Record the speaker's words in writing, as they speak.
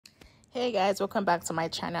Hey guys, welcome back to my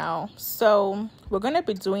channel. So we're going to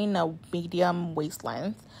be doing a medium waist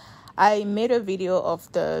length. I made a video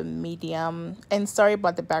of the medium, and sorry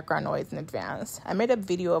about the background noise in advance. I made a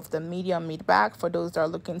video of the medium mid back for those that are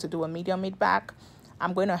looking to do a medium mid back.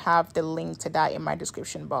 I'm going to have the link to that in my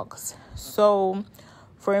description box. So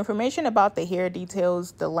for information about the hair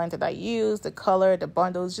details, the length that I use, the color, the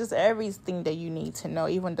bundles, just everything that you need to know,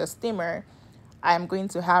 even the steamer, I'm going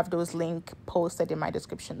to have those links posted in my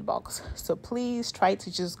description box. So please try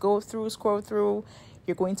to just scroll through.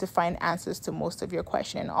 You're going to find answers to most of your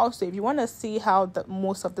questions. And also, if you want to see how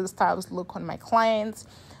most of the styles look on my clients,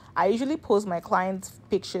 I usually post my clients'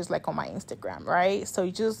 pictures like on my Instagram, right? So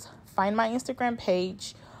you just find my Instagram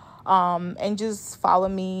page and just follow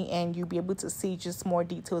me, and you'll be able to see just more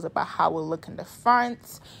details about how it will look in the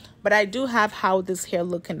front. But I do have how this hair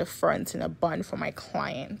look in the front in a bun for my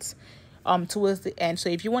clients towards the end. So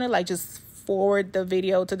if you want to like just forward the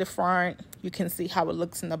video to the front, you can see how it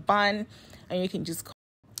looks in the bun, and you can just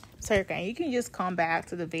come back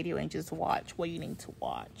to the video and just watch what you need to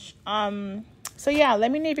watch. So yeah,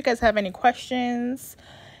 let me know if you guys have any questions,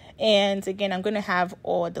 and again, I'm going to have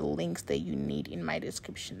all the links that you need in my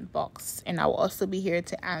description box, and I will also be here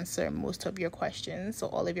to answer most of your questions, so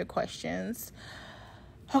all of your questions.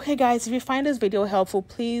 Okay guys, if you find this video helpful,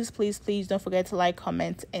 please don't forget to like,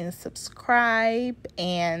 comment, and subscribe.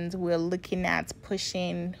 And we're looking at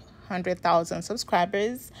pushing 100,000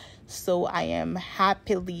 subscribers, so I am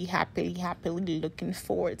happily looking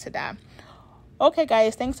forward to that. Okay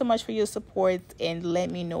guys, thanks so much for your support, and let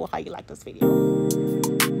me know how you like this video.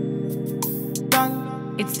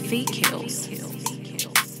 It's fake kills.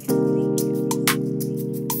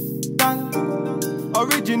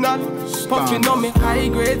 Original, puffing on me high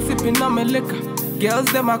grade, sipping on me liquor. Girls,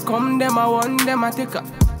 them a come, them a want, them a take her.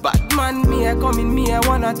 Bad man, me a come in, me a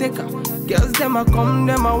wanna take her. Girls, them a come,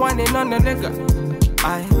 them a want it on the nigga.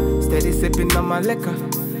 I steady sipping on my liquor.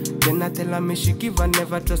 Then I tell her me she give her,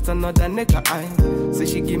 never trust another nigga. I say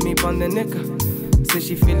she give me on the nigga. Say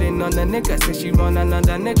she feeling on the nigga. Say she want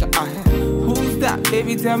another nigga. I who's that?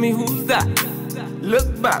 Baby, tell me who's that?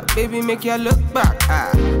 Look back, baby, make you look back.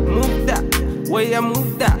 I move that. Where you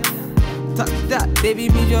move that, touch that, baby,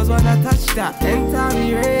 me just wanna touch that. Enter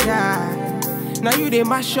me radar, now you they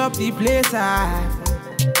mash up the place.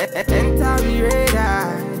 Enter me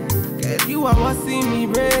radar, cause you are what's in me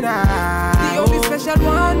brain. The only special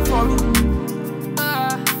one for me.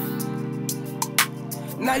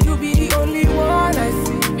 Now you be the only one I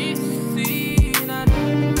see.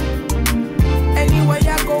 Anywhere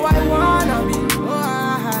I go, I wanna be.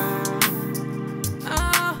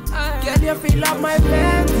 Girl, you feel like my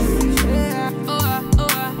fantasy.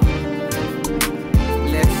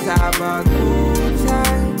 Let's have a good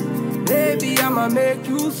time, baby, I'ma make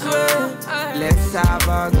you sweat. Let's have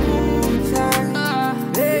a good time,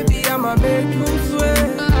 baby, I'ma make you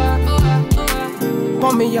sweat.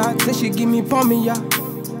 Pour me ya, say she give me pour me ya.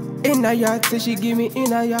 In a yard, say she give me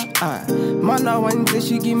in a yard. Man a wine, say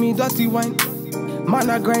she give me dirty wine. Man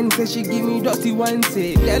a grind, say she give me dirty wine.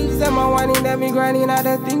 Say, girls them a whining, them me grinding, I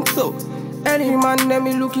don't think so. Any man, them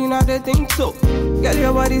me looking at the think so. Girl,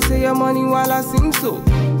 your body say your money while I sing so.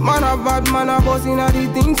 Man a bad, man a bossing at the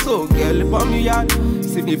thing so. Girl, pour me yard,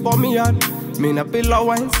 see me pour me yard. Me na pillow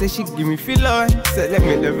wine, say she give me filler wine. Say let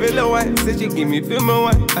me the villa wine, say she give me film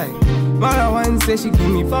wine. Man a wine, say she give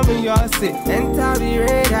me for me yard. Say enter the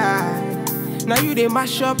radar, now you they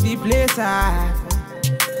mash up the place.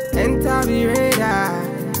 Enter the radar,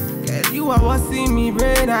 cause you are what's in me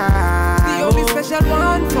brain. The only special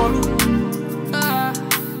one for me.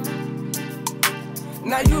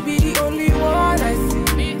 Now you be the only one I see.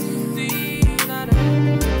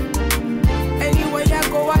 Anywhere I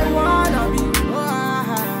go, I wanna be.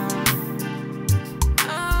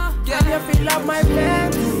 Girl, you feel like my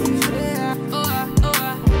fantasy.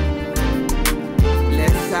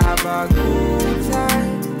 Let's have a good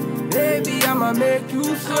time, baby, I'ma make you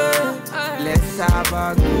sweat. Let's have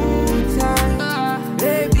a good time,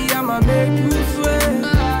 baby, I'ma make you sweat.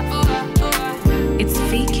 It's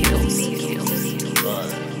fake kills.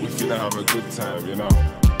 We finna have a good time, you know.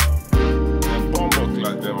 Them bomb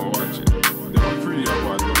like them are watching. They are pretty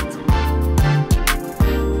about them.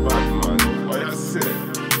 Bad man, what you say?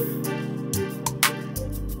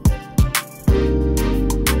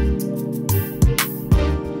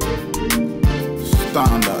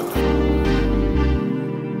 Standard.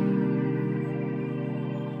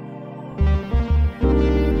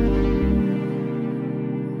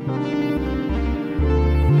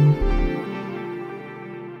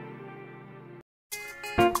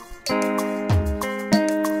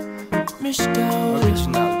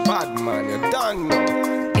 Original.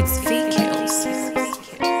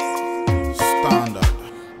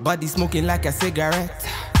 Body smoking like a cigarette.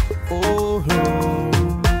 Oh,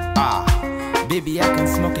 baby, I can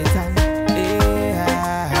smoke it all.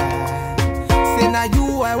 Yeah. Say now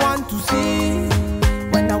you I want to see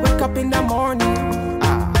when I wake up in the morning.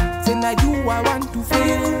 Say now you I want to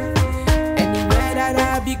feel anywhere that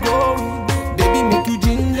I be going. Baby, make you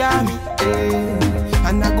ginger me,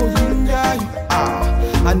 and I go ginger you.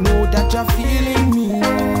 I know that you're feeling me,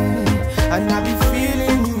 and I be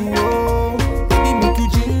feeling you. Oh, baby, make you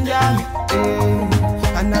ginger me,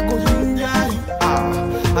 and I go ginger you.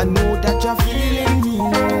 I know that you're feeling me,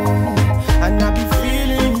 and I be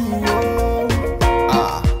feeling you.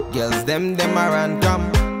 Girls, them around come.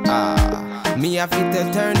 Me I fit to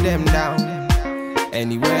turn them down.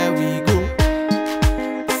 Anywhere we go,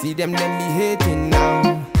 see them be hating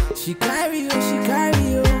now. She carry you.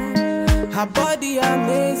 Her body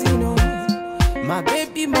amazing, oh. My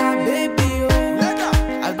baby, oh.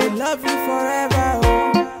 I go love you forever,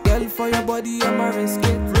 oh. Girl, for your body, I'ma risk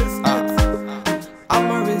it.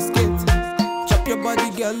 I'ma risk it. Chop your body,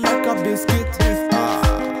 girl, like a biscuit.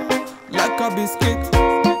 Like a biscuit.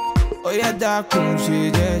 Oh yeah, that come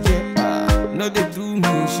she jeje. No they do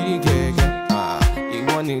me, she get. You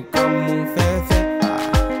wanna come move fair.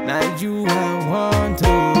 Now you I want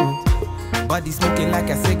to. Body smoking like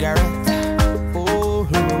a cigarette. Oh,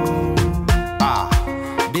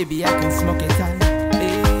 baby, I can smoke it all.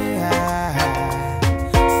 Yeah.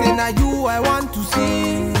 Say now you I want to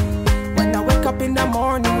see when I wake up in the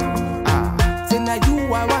morning. Say now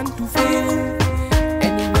you I want to feel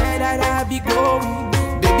anywhere that I be going.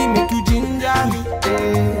 Baby, make you ginger me,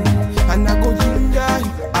 and I go ginger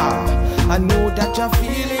you. I know that you're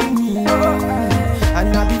feeling me,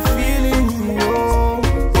 and I be feeling you. Oh,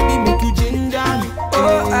 baby, make you ginger me,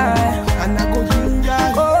 and I go ginger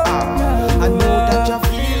you. I know that you're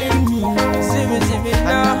feeling me, and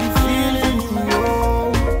I be feeling you.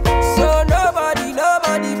 So nobody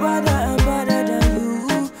better than you.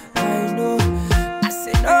 I know. I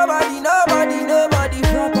say nobody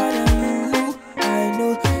proper than you. I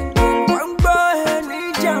know. One boy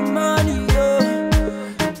need your money, yo.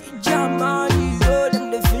 Need your money, yo. Them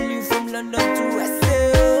they feel you from London to SA.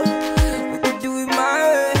 We could do it my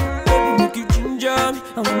way, baby. Make you ginger me.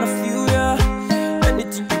 I wanna feel ya.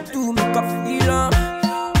 Anything you do, make I feel em.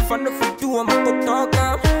 If I know you do, I'ma go talk em.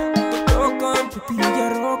 Baby, you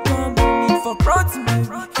rock em. No need for protein, baby.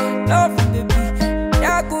 Love you, baby.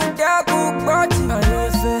 Dagu, party.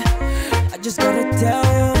 I just gotta tell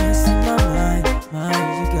you what's in my mind.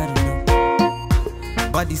 You gotta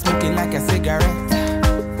know. Body smoking like a cigarette.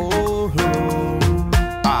 Oh,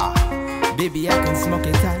 baby, I can smoke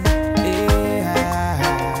it all. Yeah.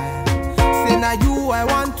 Say now you I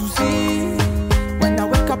want to see when I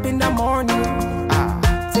wake up in the morning.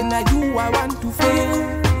 Say now you I want to feel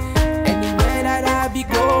anywhere that I be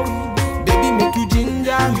going. Baby, make you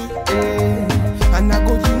ginger me, and I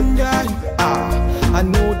go ginger you. I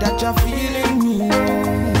know that you're feeling me,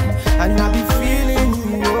 and I be feeling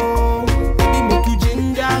you. Oh, baby, make you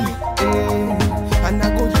ginger me, and I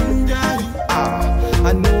go ginger you.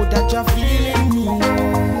 I know that you're feeling me,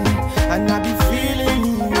 and I be feeling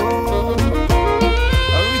you. Oh,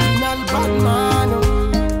 original Batman.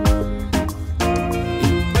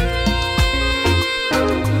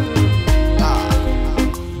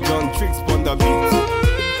 John Tricks on the beat.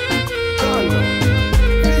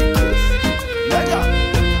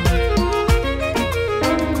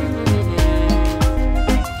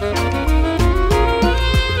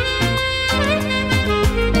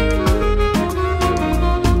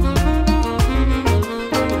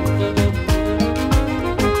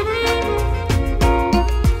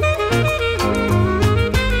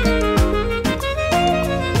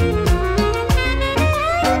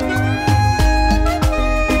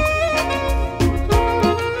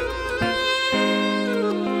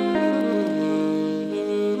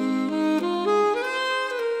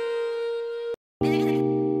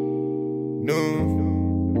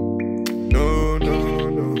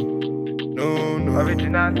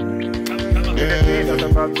 Original.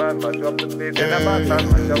 Original bad man, mash up the place. In a bad man,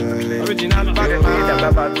 mash up the place. Original bad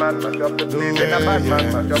man, mash up the place. In a bad man,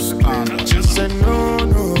 mash up the place. Just say no.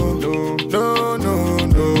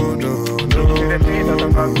 Original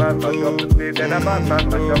bad man, mash up the place. In a bad man,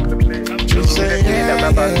 mash up the place. Just say Original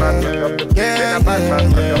bad man, mash up the place. In a bad man,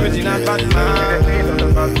 mash up the place. Original bad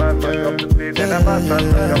man, mash up the place. In a bad man,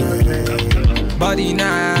 mash up the place. Body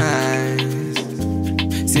nice.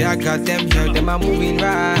 See, I got them here, them are moving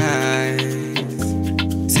right.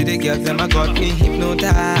 See the girls, them a got me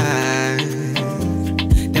hypnotized.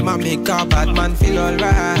 Them a make a bad man feel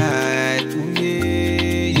alright. Ooh,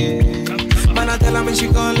 yeah. Man, I tell her when she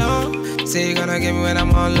go long. Say you gonna get me when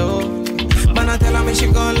I'm on low. Man, I tell her me she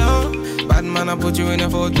gone low. Bad man, I put you in a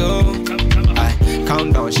photo. I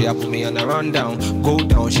count down, she a put me on a rundown. Go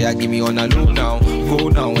down, she a give me on a low now. Go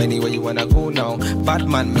now, anywhere you wanna go now. Bad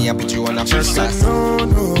man, me I put you on a first class. No,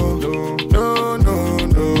 no, no, no, no,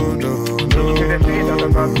 no, no. The beat of the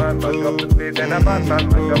bad man, but drop the beat, and a bad man,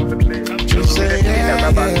 but drop the beat. Just say The beat of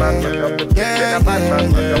the bad man, but drop the beat, and a bad man,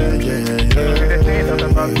 but drop the beat. The beat of the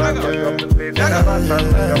bad man, but drop the beat, and a bad man,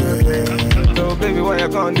 but drop the beat. So baby, what you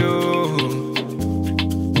gonna do?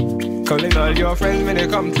 Calling all your friends when they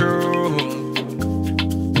come through.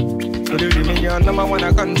 So you give me your number one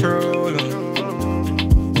I control.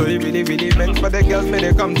 So you really, really meant for the girls when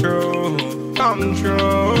they come through. Come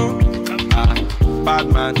through. Bad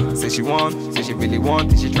man, say she want, say she really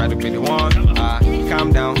want, she try to be the one.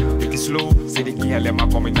 Calm down, take it slow. Say the girl, them a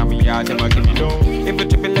coming at me, yeah, them a give me low. If you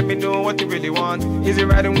tripping, let me know what you really want. Is it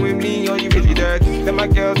riding with me or you really dirt? Them a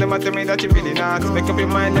girls, them a tell me that you really not. Make up your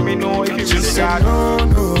mind, let me know if you really got. no,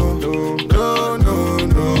 no, no, no, no,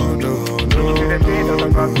 no, no. The beat of the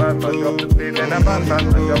bad man, but drop the beat, and a bad man,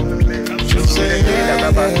 but drop the beat. Just say The beat of the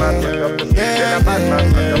bad man, but drop the beat, and a bad man,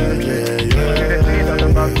 but drop the beat. The beat of the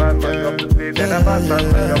bad man, but drop the beat, and a bad man,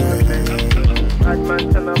 but drop the beat. Bad man,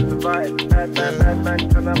 turn up the vibe. Bad man,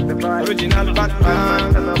 turn up the vibe. Original bad Bad man,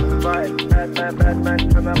 man. turn up the vibe. Bad man,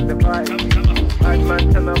 turn up the vibe. Bad man,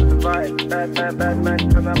 turn up the vibe. Bad man,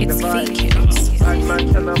 turn up the It's vibe. fake hills. Bad man,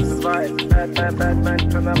 turn up the vibe. Bad man,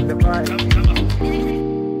 turn up the vibe.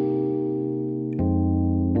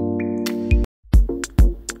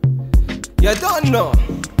 You don't know.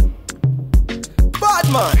 Bad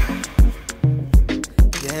man.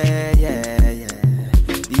 Yeah, yeah, yeah.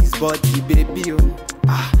 His body, baby, oh.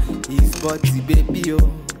 His body, baby, oh.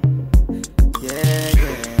 Yeah,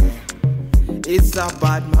 yeah. It's a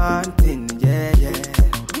bad man thing, yeah, yeah.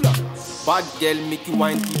 Bad girl make you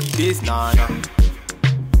wine to the bass, nah, nah.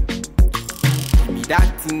 Give me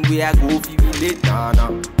that thing where I go feel late, nah, nah.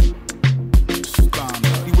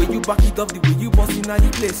 The way you back it up, the way you bust in the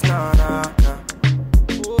place, nah, nah, nah.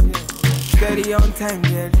 Steady on time,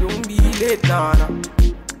 yeah, don't be late, nah, nah.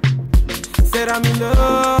 Said I'm in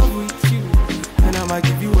love with you, and I'ma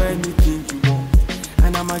give you anything you want,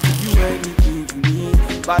 and I'ma give you anything you need.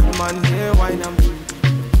 Bad man, here, wine I'm doing.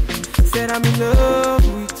 Said I'm in love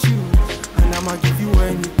with you, and I'ma give you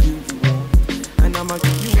anything you want, and I'ma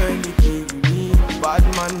give you anything you need. Bad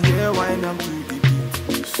man, here, wine I'm doing.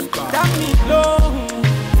 Tell me low,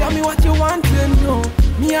 tell me what you want to know.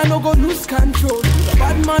 Me I no go lose control.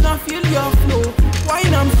 Bad man, I feel your flow.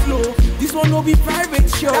 Wine I'm slow. This one no be private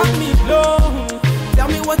show. Tell me low, tell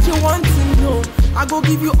me what you want to know. I go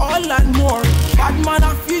give you all and more. Bad man,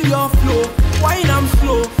 I feel your flow. Wine I'm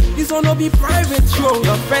slow. This one no be private show.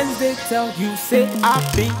 Your friends they tell you say I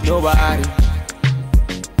be nobody.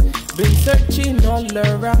 Been searching all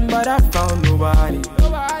around, but I found nobody.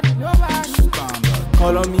 Nobody.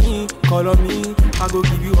 Call on me, I go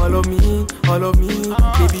give you all of me, all of me.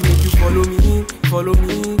 Baby, make you follow me, follow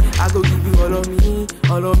me. I go give you all of me,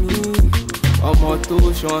 all of me.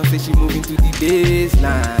 Omoto Sean say she moving to the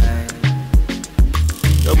baseline.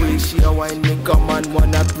 The way she a wine make a man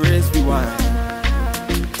wanna praise the wine.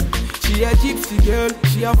 She a gypsy girl,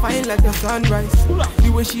 she a fine like the sunrise.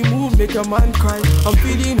 The way she move make a man cry. I'm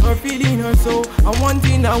feeling her so I want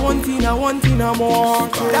it more.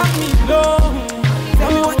 That me low.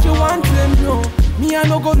 Tell me what you want to know. Me I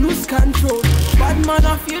no go lose control. Bad man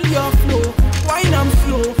I feel your flow. Wine I'm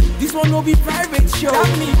slow. This one no be private show.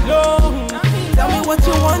 Tell me low. Tell me what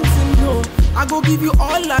you want to know. I go give you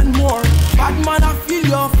all and more. Bad man I feel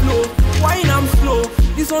your flow. Wine I'm slow.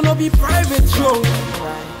 This one no be private show.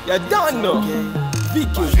 You don't know.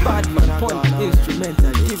 Vicky's bad man point the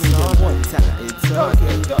instrumental. Giving them one time. It's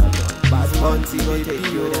okay. Bad man baby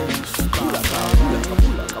you then. Pull up.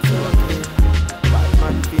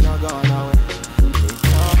 Man finna gone away. It's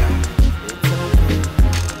alright, it's okay.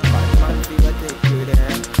 Bad man finna take you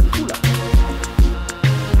there. Pull up.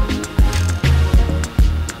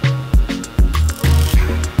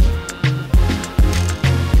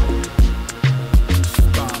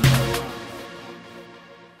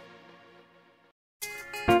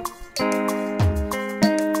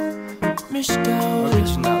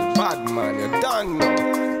 Original bad man, you don't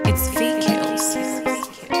know. It's fake hills.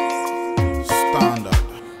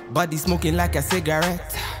 Body smoking like a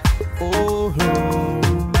cigarette. Oh,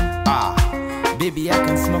 baby, I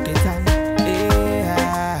can smoke it all.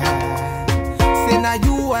 Yeah. Say now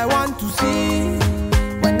you I want to see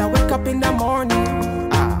when I wake up in the morning.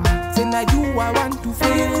 Say now you I want to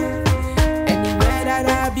feel anywhere that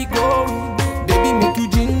I be going. Baby, make you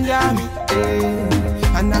ginger me,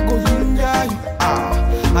 and I go ginger you.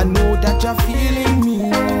 I know that you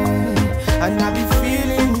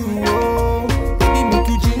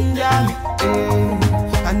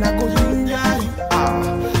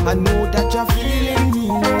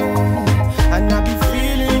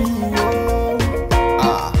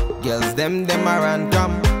them around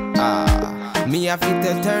come. Me I fit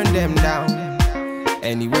to turn them down.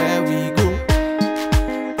 Anywhere we go,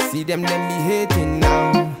 see them be hating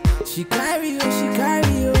now. She carry you.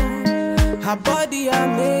 Her body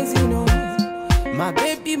amazing, oh. My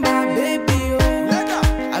baby, oh.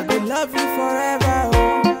 I go love you forever,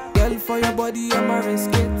 oh. Girl, for your body, I'ma risk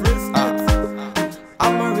it.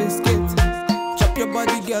 I'ma risk it. Chop your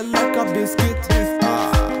body, girl, like a biscuit.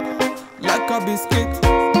 Like a biscuit.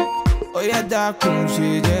 Oh yeah, that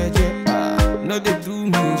she no they do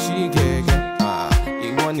me, she get.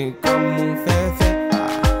 You wanna come move fair.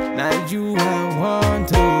 Now you I want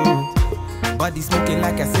to. Body smoking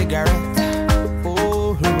like a cigarette.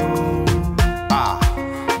 Oh,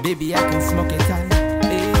 baby, I can smoke it all.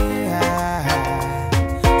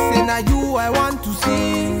 Say now you I want to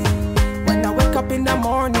see. When I wake up in the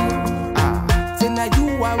morning. Say now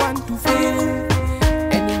you I want to feel.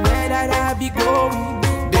 Anywhere that I be going,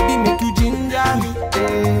 baby, make you ginger me.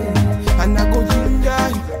 And I go ginger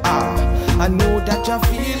you. I know that you're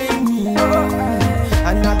feeling me.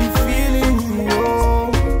 And I be feeling you.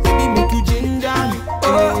 Baby, make you ginger me.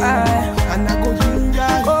 And I go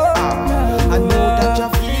ginger you. I know that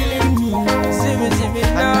you're feeling me.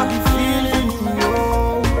 And I be feeling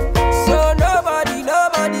you. So nobody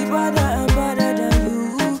better than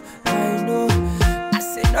you. I know. I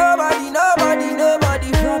say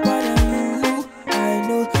nobody proper than you. I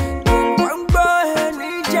know. Girl, one boy and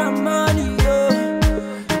need your money, yo.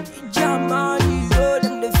 Need your money, yo.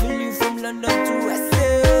 Them they feel you from London to SA.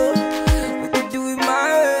 We can do it my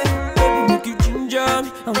way. Baby, make you ginger me.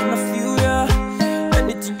 I wanna feel ya.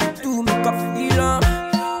 Anything you do, make I feel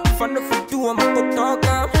if I know if you do, I'ma go talk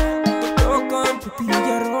Baby,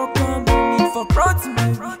 you're rock need for protein,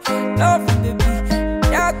 baby. Love you, baby.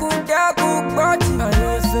 Dagu, party.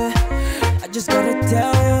 I just gotta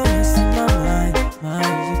tell you what's in my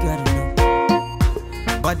mind, you gotta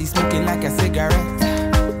know. Body smoking like a cigarette.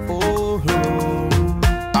 Oh,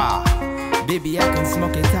 baby, I can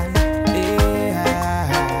smoke it all.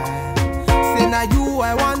 Say now you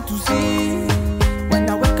I want to see. When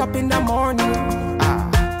I wake up in the morning.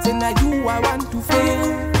 Say now you I want to feel.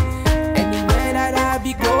 Anywhere that I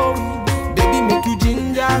be going, baby, make you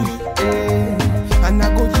ginger me. And I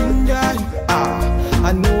go ginger you.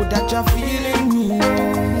 I know